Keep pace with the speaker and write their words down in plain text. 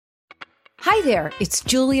Hi there, it's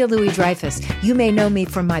Julia Louis-Dreyfus. You may know me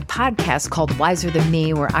from my podcast called Wiser Than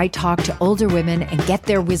Me, where I talk to older women and get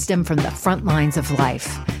their wisdom from the front lines of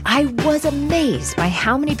life. I was amazed by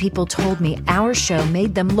how many people told me our show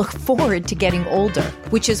made them look forward to getting older,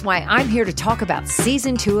 which is why I'm here to talk about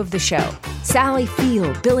Season 2 of the show. Sally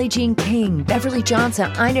Field, Billie Jean King, Beverly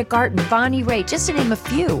Johnson, Ina Garten, Bonnie Raitt, just to name a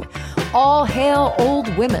few. All hail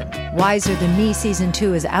old women. Wiser Than Me Season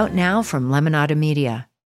 2 is out now from Lemonada Media.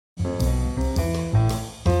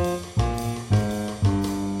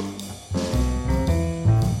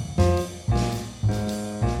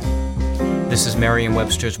 This is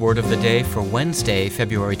Merriam-Webster's Word of the Day for Wednesday,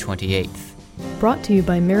 February 28th. Brought to you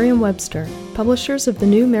by Merriam-Webster, publishers of the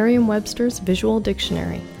new Merriam-Webster's Visual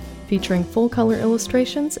Dictionary, featuring full-color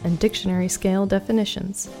illustrations and dictionary-scale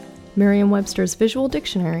definitions. Merriam-Webster's Visual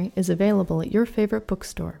Dictionary is available at your favorite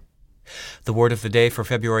bookstore. The word of the day for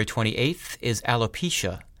February 28th is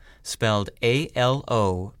alopecia, spelled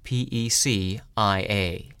A-L-O-P-E-C-I-A.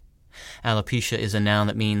 Alopecia is a noun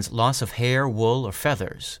that means loss of hair, wool, or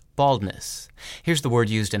feathers, baldness. Here's the word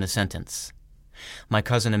used in a sentence. My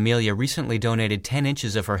cousin Amelia recently donated 10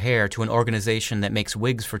 inches of her hair to an organization that makes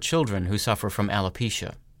wigs for children who suffer from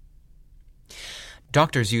alopecia.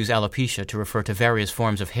 Doctors use alopecia to refer to various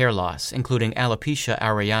forms of hair loss, including alopecia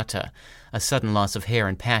areata, a sudden loss of hair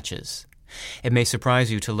in patches. It may surprise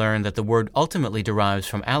you to learn that the word ultimately derives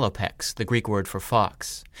from alopex, the Greek word for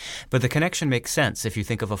fox. But the connection makes sense if you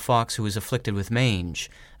think of a fox who is afflicted with mange,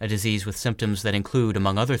 a disease with symptoms that include,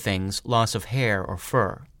 among other things, loss of hair or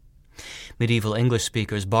fur. Medieval English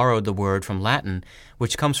speakers borrowed the word from Latin,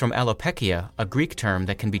 which comes from alopecia, a Greek term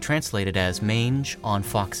that can be translated as mange on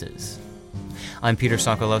foxes. I'm Peter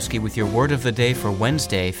Sokolowski with your Word of the Day for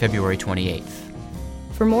Wednesday, February 28th.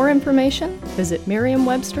 For more information, visit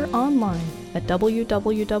Merriam-Webster online at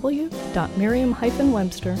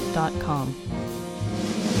www.merriam-webster.com.